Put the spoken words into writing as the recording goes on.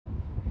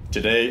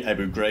Today,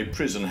 Abu Ghraib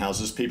prison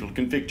houses people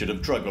convicted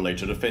of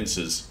drug-related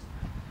offences.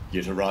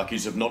 Yet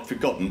Iraqis have not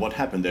forgotten what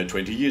happened there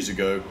 20 years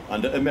ago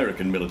under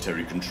American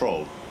military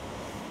control.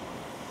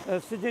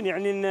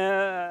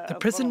 The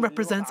prison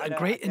represents a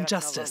great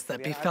injustice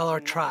that befell our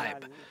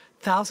tribe.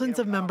 Thousands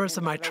of members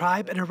of my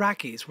tribe and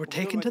Iraqis were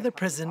taken to the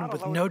prison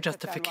with no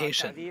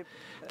justification.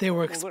 They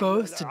were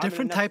exposed to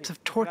different types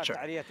of torture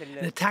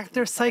and attacked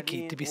their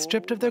psyche to be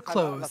stripped of their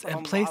clothes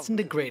and placed in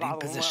degrading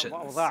positions.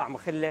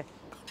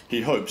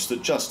 He hopes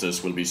that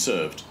justice will be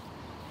served.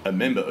 A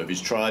member of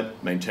his tribe,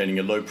 maintaining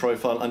a low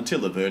profile until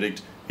the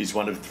verdict, is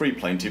one of 3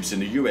 plaintiffs in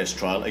the US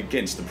trial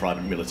against the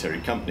private military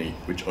company,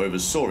 which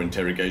oversaw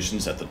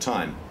interrogations at the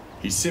time.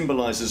 He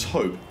symbolises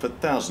hope for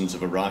thousands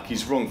of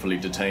Iraqis wrongfully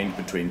detained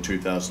between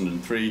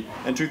 2003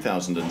 and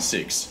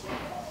 2006.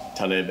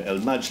 Taleb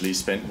El-Majli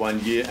spent 1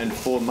 year and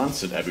 4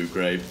 months at Abu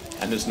Ghraib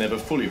and has never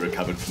fully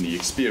recovered from the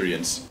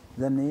experience.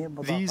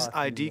 These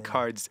ID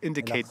cards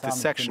indicate the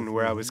section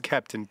where I was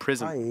kept in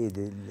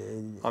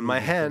prison. On my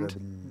hand,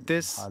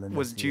 this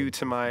was due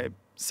to my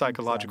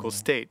psychological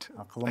state.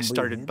 I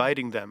started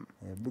biting them.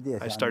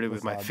 I started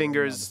with my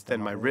fingers,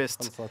 then my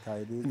wrist,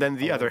 then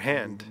the other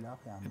hand.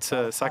 It's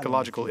a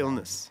psychological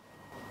illness.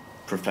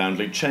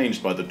 Profoundly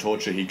changed by the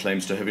torture he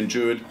claims to have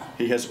endured,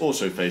 he has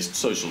also faced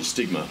social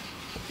stigma.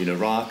 In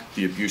Iraq,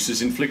 the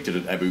abuses inflicted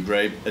at Abu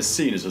Ghraib are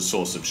seen as a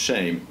source of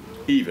shame,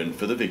 even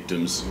for the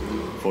victims.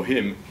 For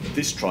him,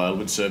 this trial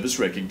would serve as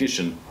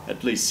recognition,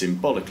 at least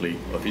symbolically,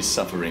 of his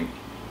suffering.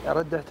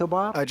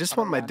 I just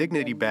want my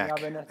dignity back,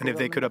 and if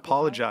they could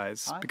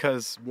apologize,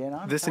 because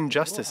this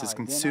injustice is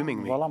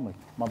consuming me.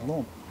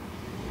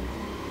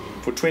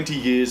 For 20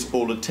 years,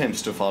 all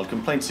attempts to file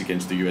complaints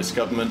against the US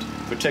government,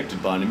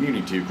 protected by an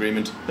immunity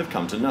agreement, have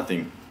come to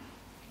nothing.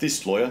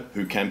 This lawyer,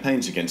 who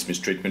campaigns against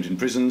mistreatment in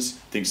prisons,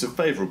 thinks a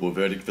favourable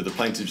verdict for the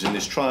plaintiffs in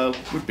this trial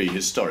would be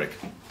historic.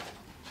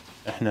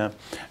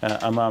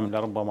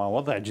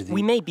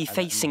 We may be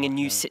facing a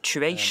new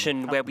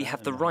situation where we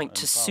have the right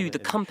to sue the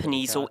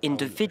companies or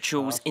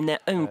individuals in their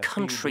own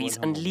countries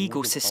and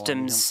legal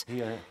systems.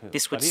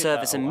 This would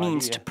serve as a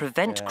means to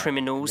prevent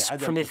criminals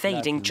from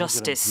evading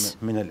justice.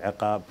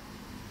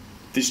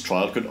 This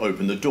trial could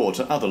open the door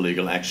to other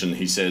legal action,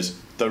 he says,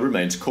 though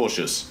remains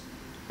cautious.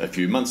 A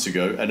few months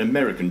ago, an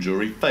American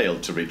jury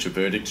failed to reach a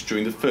verdict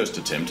during the first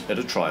attempt at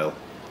a trial.